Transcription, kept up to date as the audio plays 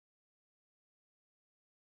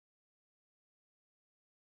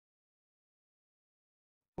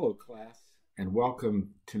Hello, class, and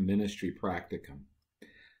welcome to Ministry Practicum.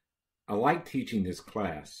 I like teaching this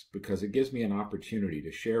class because it gives me an opportunity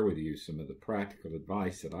to share with you some of the practical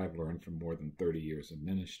advice that I've learned from more than 30 years of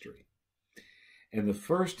ministry. And the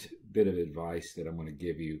first bit of advice that I'm going to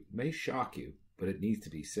give you may shock you, but it needs to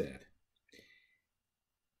be said.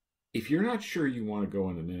 If you're not sure you want to go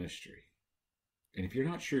into ministry, and if you're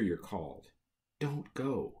not sure you're called, don't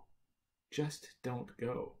go. Just don't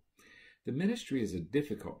go. The ministry is a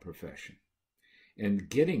difficult profession, and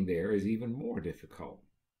getting there is even more difficult.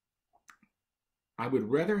 I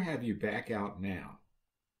would rather have you back out now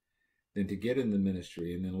than to get in the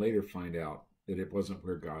ministry and then later find out that it wasn't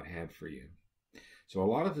where God had for you. So a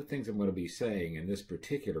lot of the things I'm going to be saying in this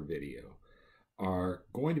particular video are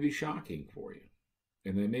going to be shocking for you,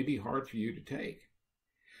 and they may be hard for you to take,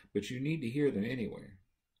 but you need to hear them anyway.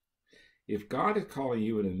 If God is calling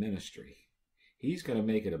you into ministry, He's going to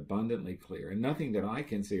make it abundantly clear, and nothing that I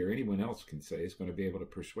can say or anyone else can say is going to be able to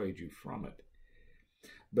persuade you from it.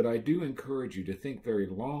 But I do encourage you to think very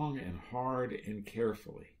long and hard and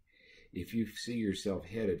carefully if you see yourself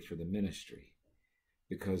headed for the ministry,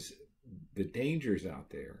 because the dangers out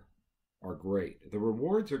there are great. The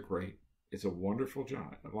rewards are great. It's a wonderful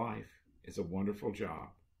job. Life is a wonderful job.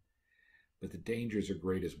 But the dangers are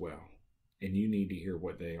great as well, and you need to hear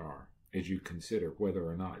what they are as you consider whether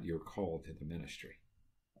or not you're called to the ministry.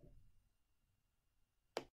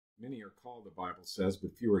 Many are called, the Bible says,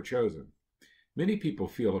 but few are chosen. Many people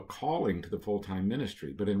feel a calling to the full-time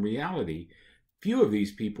ministry, but in reality, few of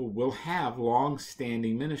these people will have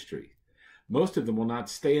long-standing ministry. Most of them will not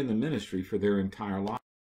stay in the ministry for their entire life.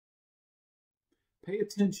 Pay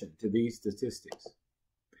attention to these statistics.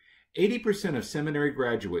 80% of seminary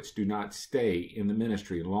graduates do not stay in the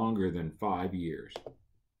ministry longer than 5 years.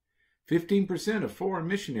 15% of foreign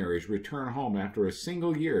missionaries return home after a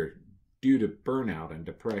single year due to burnout and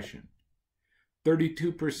depression.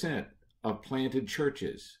 32% of planted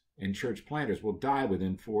churches and church planters will die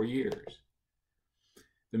within 4 years.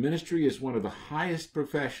 The ministry is one of the highest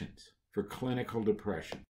professions for clinical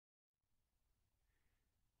depression.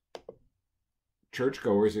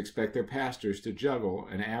 Churchgoers expect their pastors to juggle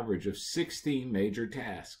an average of 16 major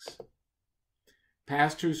tasks.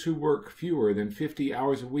 Pastors who work fewer than 50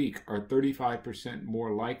 hours a week are 35%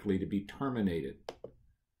 more likely to be terminated.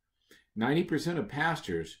 90% of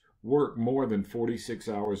pastors work more than 46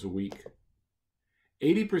 hours a week.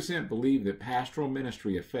 80% believe that pastoral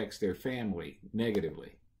ministry affects their family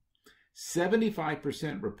negatively.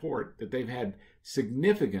 75% report that they've had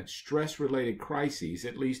significant stress-related crises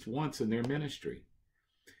at least once in their ministry.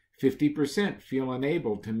 50% feel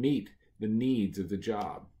unable to meet the needs of the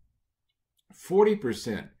job.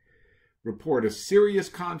 40% report a serious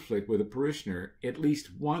conflict with a parishioner at least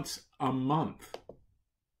once a month.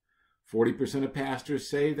 40% of pastors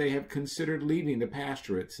say they have considered leaving the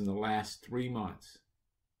pastorates in the last 3 months.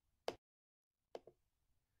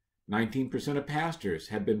 19% of pastors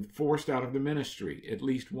have been forced out of the ministry at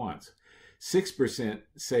least once. 6%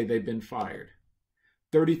 say they've been fired.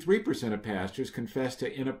 33% of pastors confess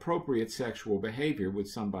to inappropriate sexual behavior with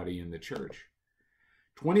somebody in the church.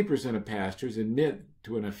 20% of pastors admit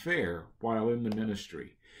to an affair while in the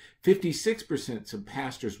ministry. 56% of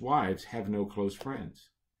pastors' wives have no close friends.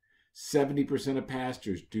 70% of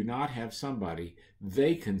pastors do not have somebody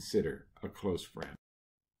they consider a close friend.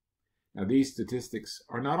 Now, these statistics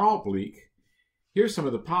are not all bleak. Here's some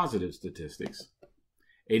of the positive statistics.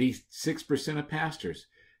 86% of pastors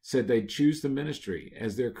said they'd choose the ministry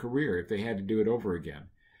as their career if they had to do it over again.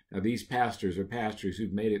 Now, these pastors are pastors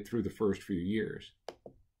who've made it through the first few years.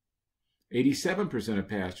 87% of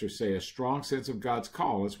pastors say a strong sense of God's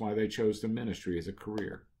call is why they chose the ministry as a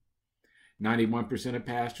career. 91% of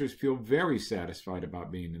pastors feel very satisfied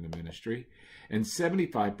about being in the ministry, and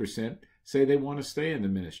 75% say they want to stay in the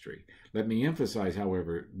ministry. Let me emphasize,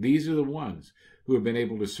 however, these are the ones who have been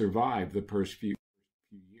able to survive the first few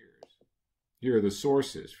years. Here are the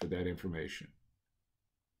sources for that information.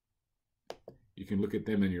 You can look at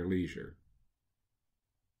them in your leisure.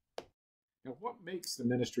 Now, what makes the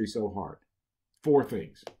ministry so hard? 4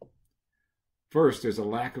 things. First, there's a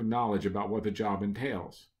lack of knowledge about what the job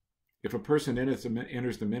entails. If a person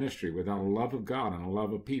enters the ministry without a love of God and a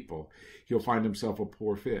love of people, he'll find himself a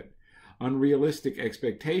poor fit. Unrealistic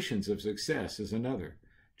expectations of success is another.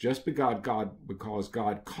 Just because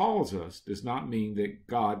God calls us does not mean that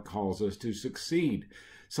God calls us to succeed.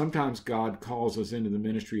 Sometimes God calls us into the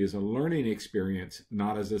ministry as a learning experience,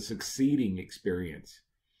 not as a succeeding experience.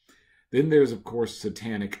 Then there's, of course,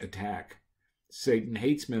 satanic attack. Satan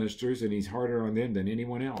hates ministers, and he's harder on them than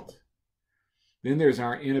anyone else. Then there's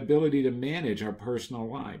our inability to manage our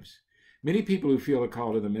personal lives. Many people who feel a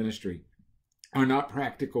call to the ministry are not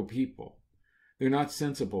practical people. They're not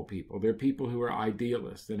sensible people. They're people who are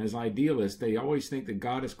idealists. And as idealists, they always think that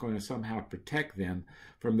God is going to somehow protect them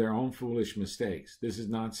from their own foolish mistakes. This is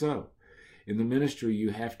not so. In the ministry, you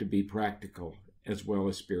have to be practical as well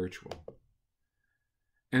as spiritual.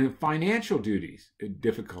 And in financial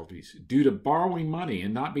difficulties due to borrowing money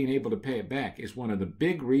and not being able to pay it back is one of the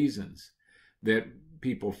big reasons that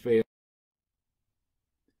people fail.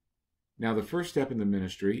 Now, the first step in the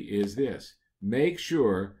ministry is this. Make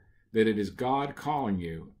sure that it is God calling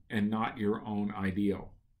you and not your own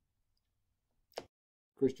ideal.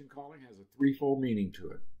 Christian calling has a threefold meaning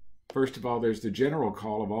to it. First of all, there's the general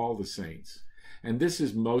call of all the saints. And this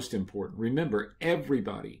is most important. Remember,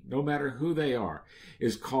 everybody, no matter who they are,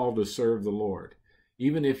 is called to serve the Lord.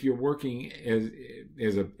 Even if you're working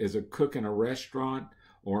as a cook in a restaurant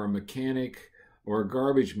or a mechanic or a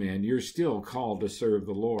garbage man, you're still called to serve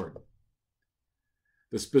the Lord.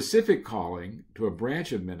 The specific calling to a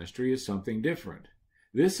branch of ministry is something different.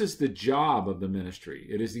 This is the job of the ministry.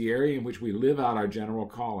 It is the area in which we live out our general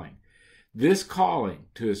calling. This calling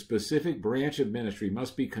to a specific branch of ministry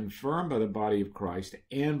must be confirmed by the body of Christ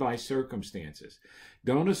and by circumstances.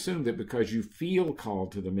 Don't assume that because you feel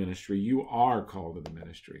called to the ministry, you are called to the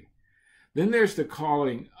ministry. Then there's the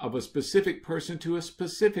calling of a specific person to a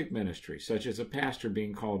specific ministry, such as a pastor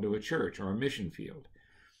being called to a church or a mission field.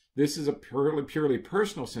 This is a purely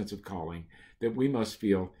personal sense of calling that we must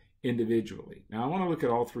feel individually. Now, I want to look at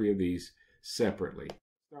all three of these separately.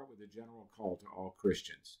 Start with the general call to all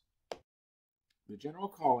Christians. The general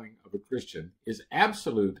calling of a Christian is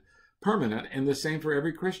absolute, permanent, and the same for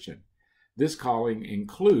every Christian. This calling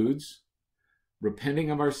includes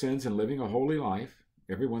repenting of our sins and living a holy life.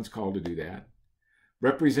 Everyone's called to do that.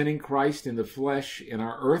 Representing Christ in the flesh in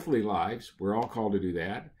our earthly lives. We're all called to do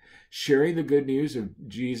that. Sharing the good news of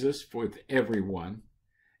Jesus with everyone.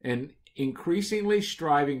 And increasingly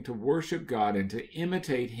striving to worship God and to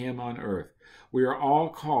imitate Him on earth. We are all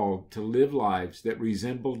called to live lives that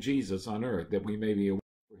resemble Jesus on earth, that we may be aware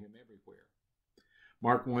for Him everywhere.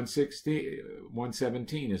 Mark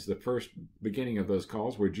 1:17 is the first beginning of those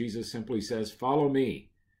calls, where Jesus simply says, "Follow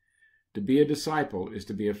me." To be a disciple is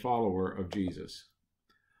to be a follower of Jesus.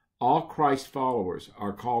 All Christ followers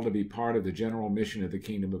are called to be part of the general mission of the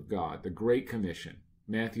kingdom of God, the Great Commission,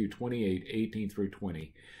 Matthew 28:18 through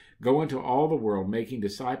 20. Go into all the world, making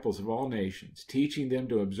disciples of all nations, teaching them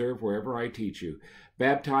to observe wherever I teach you,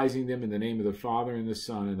 baptizing them in the name of the Father and the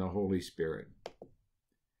Son and the Holy Spirit.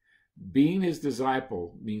 Being His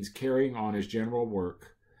disciple means carrying on His general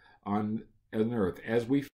work on earth, as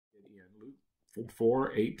we find in Luke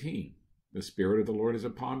 4:18. The Spirit of the Lord is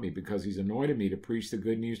upon me, because He's anointed me to preach the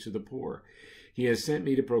good news to the poor. He has sent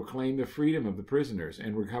me to proclaim the freedom of the prisoners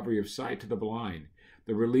and recovery of sight to the blind,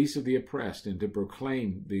 the release of the oppressed, and to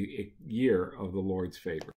proclaim the year of the Lord's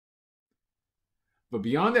favor. But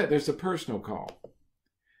beyond that, there's a personal call.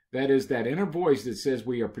 That is that inner voice that says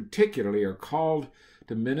we are called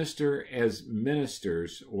to minister as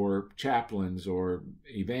ministers or chaplains or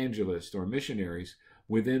evangelists or missionaries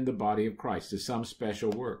within the body of Christ to some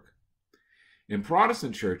special work. In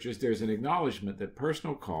Protestant churches, there's an acknowledgement that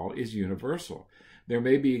personal call is universal. There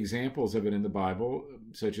may be examples of it in the Bible,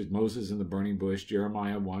 such as Moses in the burning bush,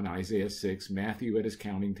 Jeremiah 1, Isaiah 6, Matthew at his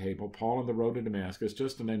counting table, Paul on the road to Damascus,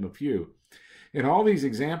 just to name a few. In all these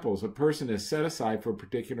examples, a person is set aside for a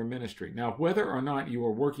particular ministry. Now, whether or not you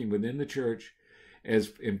are working within the church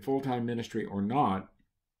as in full-time ministry or not,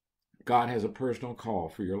 God has a personal call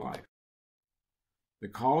for your life. The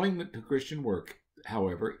calling to Christian work,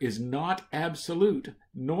 however, is not absolute,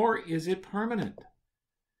 nor is it permanent.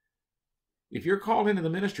 If you're called into the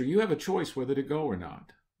ministry, you have a choice whether to go or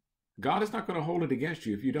not. God is not going to hold it against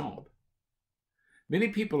you if you don't. Many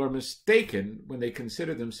people are mistaken when they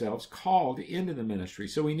consider themselves called into the ministry,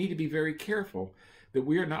 so we need to be very careful that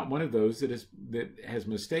we are not one of those that has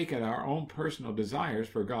mistaken our own personal desires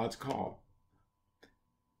for God's call.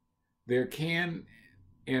 There can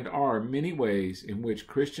and are many ways in which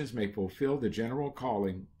Christians may fulfill the general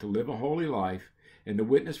calling to live a holy life and to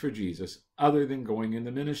witness for Jesus other than going in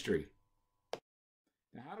the ministry.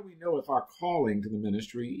 Now, how do we know if our calling to the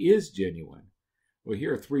ministry is genuine? Well,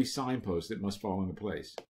 here are three signposts that must fall into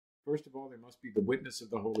place. First of all, there must be the witness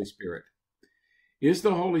of the Holy Spirit. Is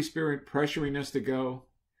the Holy Spirit pressuring us to go?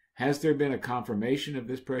 Has there been a confirmation of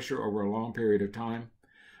this pressure over a long period of time?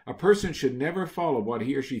 A person should never follow what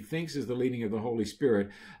he or she thinks is the leading of the Holy Spirit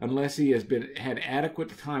unless he has had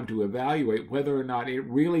adequate time to evaluate whether or not it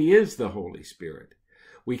really is the Holy Spirit.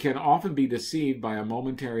 We can often be deceived by a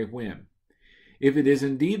momentary whim. If it is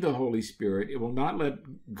indeed the Holy Spirit, it will not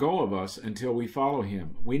let go of us until we follow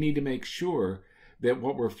him. We need to make sure that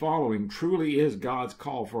what we're following truly is God's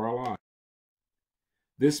call for our lives.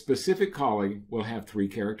 This specific calling will have three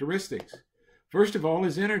characteristics. First of all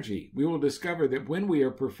is energy. We will discover that when we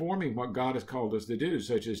are performing what God has called us to do,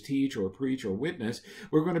 such as teach or preach or witness,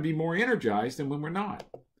 we're going to be more energized than when we're not.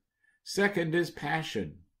 Second is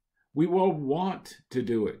passion. We will want to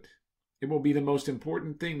do it. It will be the most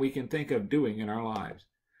important thing we can think of doing in our lives.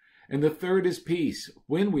 And the third is peace.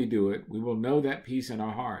 When we do it, we will know that peace in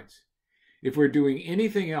our hearts. If we're doing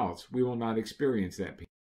anything else, we will not experience that peace.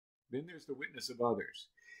 Then there's the witness of others.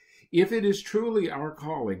 If it is truly our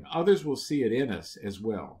calling, others will see it in us as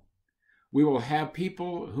well. We will have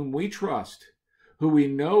people whom we trust, who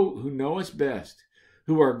know us best,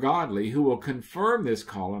 who are godly, who will confirm this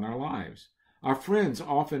call in our lives. Our friends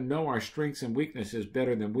often know our strengths and weaknesses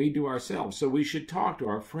better than we do ourselves, so we should talk to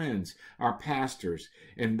our friends, our pastors,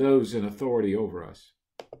 and those in authority over us.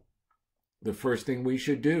 The first thing we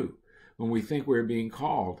should do when we think we're being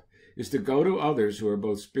called is to go to others who are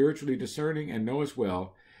both spiritually discerning and know us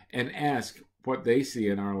well and ask what they see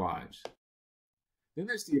in our lives. Then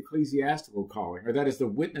there's the ecclesiastical calling, or that is the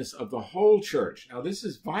witness of the whole church. Now, this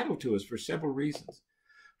is vital to us for several reasons.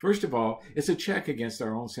 First of all, it's a check against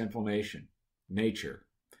our own sinful nature.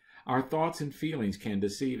 Our thoughts and feelings can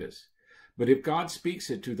deceive us, but if God speaks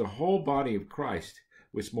it to the whole body of Christ,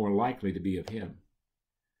 it's more likely to be of him.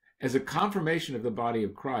 As a confirmation of the body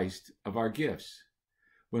of Christ, of our gifts,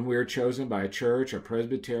 when we are chosen by a church, a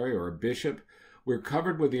presbytery, or a bishop, we're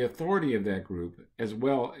covered with the authority of that group as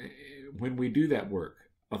well when we do that work.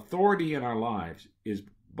 Authority in our lives is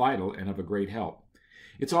vital and of a great help.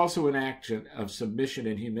 It's also an action of submission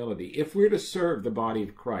and humility. If we're to serve the body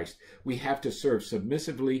of Christ, we have to serve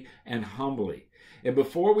submissively and humbly. And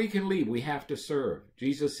before we can lead, we have to serve.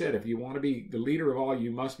 Jesus said, if you want to be the leader of all,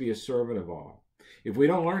 you must be a servant of all. If we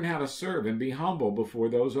don't learn how to serve and be humble before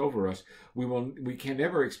those over us, we can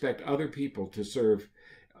never expect other people to serve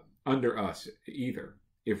under us either.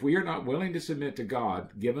 If we are not willing to submit to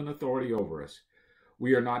God, given authority over us,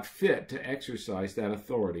 we are not fit to exercise that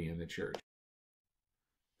authority in the church.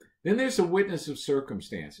 Then there's the witness of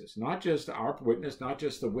circumstances, not just our witness, not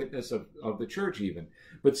just the witness of the church even,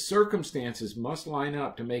 but circumstances must line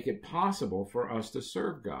up to make it possible for us to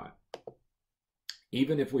serve God.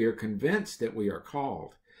 Even if we are convinced that we are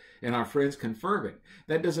called and our friends confirm it,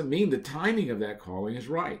 that doesn't mean the timing of that calling is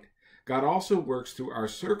right. God also works through our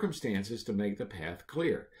circumstances to make the path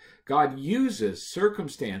clear. God uses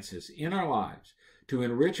circumstances in our lives to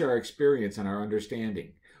enrich our experience and our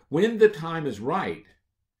understanding. When the time is right,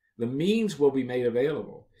 the means will be made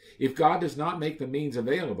available. If God does not make the means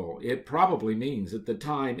available, it probably means that the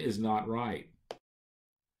time is not right.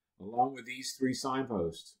 Along with these three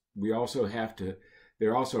signposts, there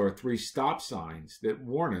also are three stop signs that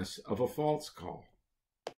warn us of a false call.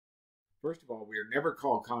 First of all, we are never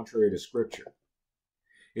called contrary to Scripture.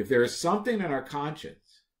 If there is something in our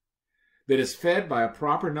conscience that is fed by a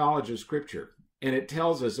proper knowledge of Scripture, and it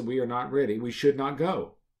tells us that we are not ready, we should not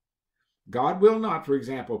go. God will not, for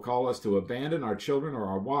example, call us to abandon our children or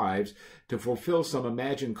our wives to fulfill some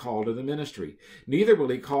imagined call to the ministry. Neither will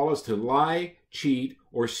he call us to lie, cheat,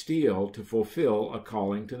 or steal to fulfill a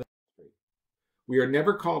calling to the ministry. We are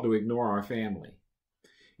never called to ignore our family.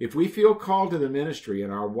 If we feel called to the ministry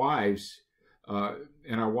and our wives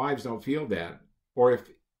don't feel that, or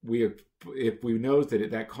if we know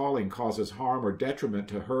that that calling causes harm or detriment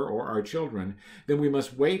to her or our children, then we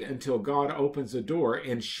must wait until God opens the door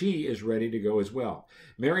and she is ready to go as well.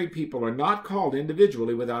 Married people are not called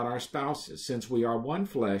individually without our spouses. Since we are one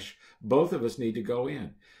flesh, both of us need to go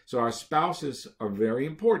in. So our spouses are very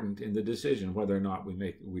important in the decision whether or not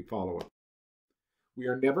we follow it. We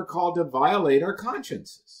are never called to violate our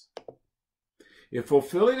consciences. If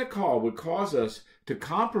fulfilling a call would cause us to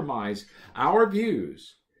compromise our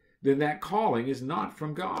views, then that calling is not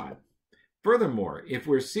from God. Furthermore, if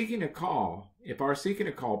our seeking a call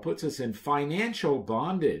puts us in financial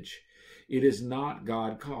bondage, it is not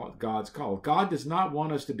God's call. God does not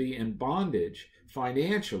want us to be in bondage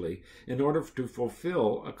financially in order to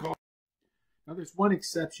fulfill a call. Now, there's one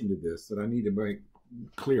exception to this that I need to make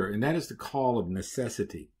clear, and that is the call of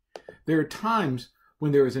necessity. There are times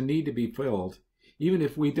when there is a need to be filled, even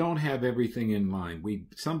if we don't have everything in mind.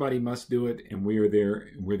 Somebody must do it, and we are there,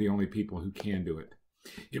 and we're the only people who can do it.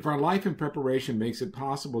 If our life in preparation makes it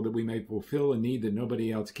possible that we may fulfill a need that nobody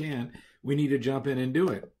else can, we need to jump in and do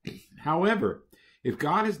it. However, if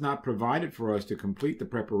God has not provided for us to complete the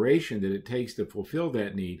preparation that it takes to fulfill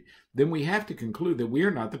that need, then we have to conclude that we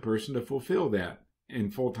are not the person to fulfill that in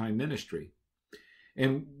full-time ministry.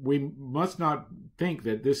 And we must not think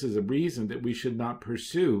that this is a reason that we should not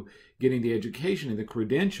pursue getting the education and the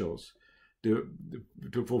credentials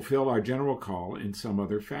to fulfill our general call in some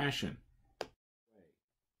other fashion.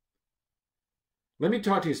 Let me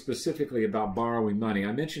talk to you specifically about borrowing money.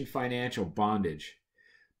 I mentioned financial bondage.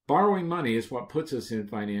 Borrowing money is what puts us in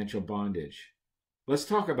financial bondage. Let's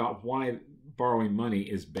talk about why borrowing money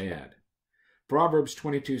is bad. Proverbs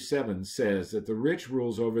 22:7 says that the rich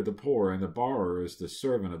rules over the poor and the borrower is the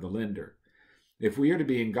servant of the lender. If we are to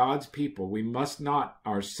be in God's people, we must not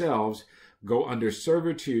ourselves go under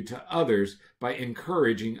servitude to others by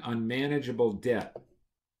encouraging unmanageable debt.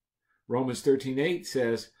 Romans 13:8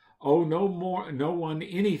 says, "Owe no one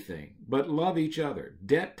anything, but love each other."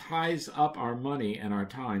 Debt ties up our money and our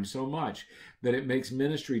time so much that it makes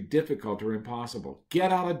ministry difficult or impossible.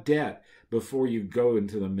 Get out of debt before you go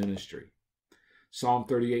into the ministry. Psalm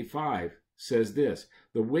 38:5 says this,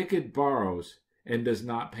 "The wicked borrows and does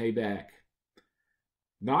not pay back."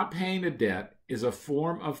 Not paying a debt is a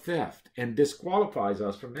form of theft and disqualifies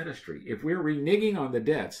us from ministry. If we're reneging on the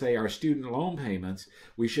debt, say our student loan payments,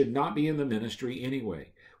 we should not be in the ministry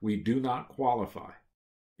anyway. We do not qualify.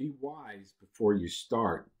 Be wise before you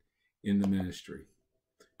start in the ministry.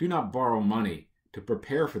 Do not borrow money to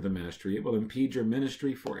prepare for the ministry. It will impede your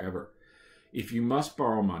ministry forever. If you must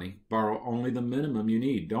borrow money, borrow only the minimum you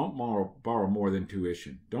need. Don't borrow more than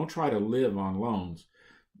tuition. Don't try to live on loans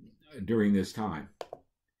during this time.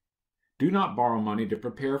 Do not borrow money to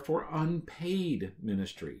prepare for unpaid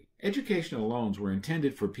ministry. Educational loans were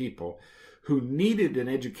intended for people who needed an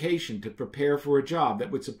education to prepare for a job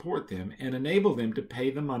that would support them and enable them to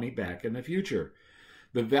pay the money back in the future.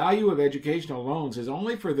 The value of educational loans is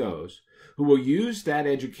only for those who will use that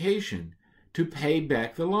education to pay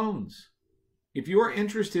back the loans. If you are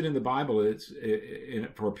interested in the Bible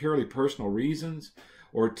for purely personal reasons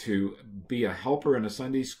or to be a helper in a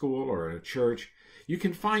Sunday school or in a church, you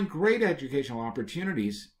can find great educational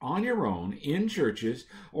opportunities on your own in churches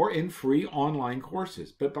or in free online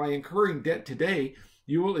courses. But by incurring debt today,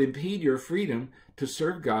 you will impede your freedom to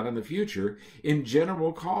serve God in the future in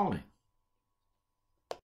general calling.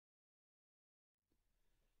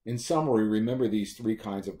 In summary, remember these three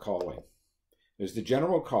kinds of calling. There's the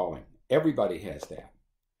general calling. Everybody has that.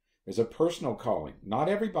 There's a personal calling. Not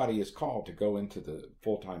everybody is called to go into the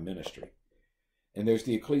full-time ministry. And there's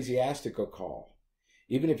the ecclesiastical call.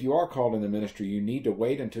 Even if you are called in the ministry, you need to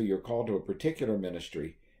wait until you're called to a particular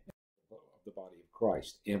ministry of the body of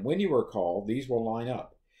Christ. And when you are called, these will line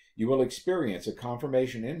up. You will experience a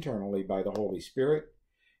confirmation internally by the Holy Spirit.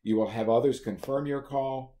 You will have others confirm your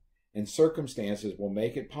call, and circumstances will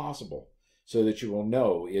make it possible so that you will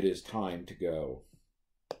know it is time to go.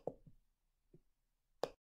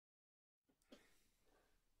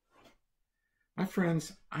 My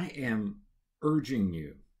friends, I am urging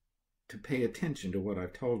you to pay attention to what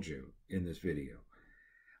I've told you in this video.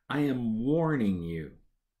 I am warning you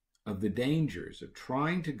of the dangers of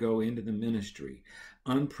trying to go into the ministry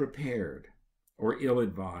unprepared or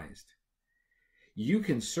ill-advised. You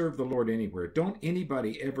can serve the Lord anywhere. Don't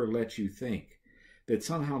anybody ever let you think that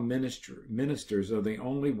somehow ministers are the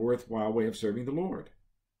only worthwhile way of serving the Lord,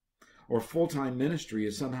 or full-time ministry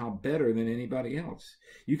is somehow better than anybody else.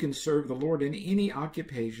 You can serve the Lord in any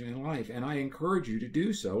occupation in life, and I encourage you to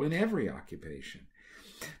do so in every occupation.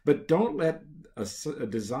 But don't let a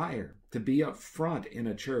desire to be up front in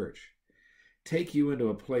a church take you into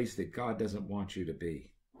a place that God doesn't want you to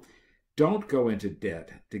be. Don't go into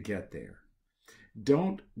debt to get there.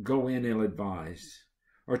 Don't go in ill-advised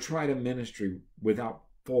or try to ministry without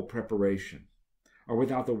full preparation or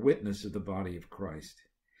without the witness of the body of Christ.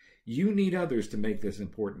 You need others to make this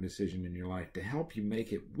important decision in your life, to help you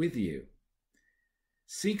make it with you.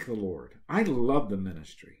 Seek the Lord. I love the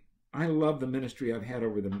ministry. I love the ministry I've had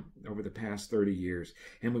over the past 30 years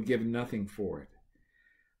and would give nothing for it.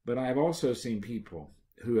 But I've also seen people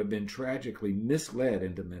who have been tragically misled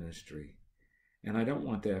into ministry, and I don't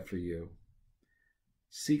want that for you.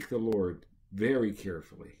 Seek the Lord very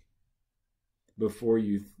carefully before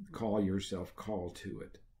you call yourself called to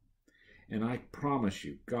it. And I promise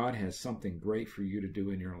you, God has something great for you to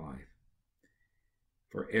do in your life,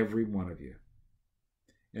 for every one of you.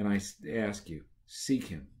 And I ask you, seek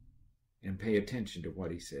Him and pay attention to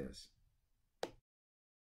what He says.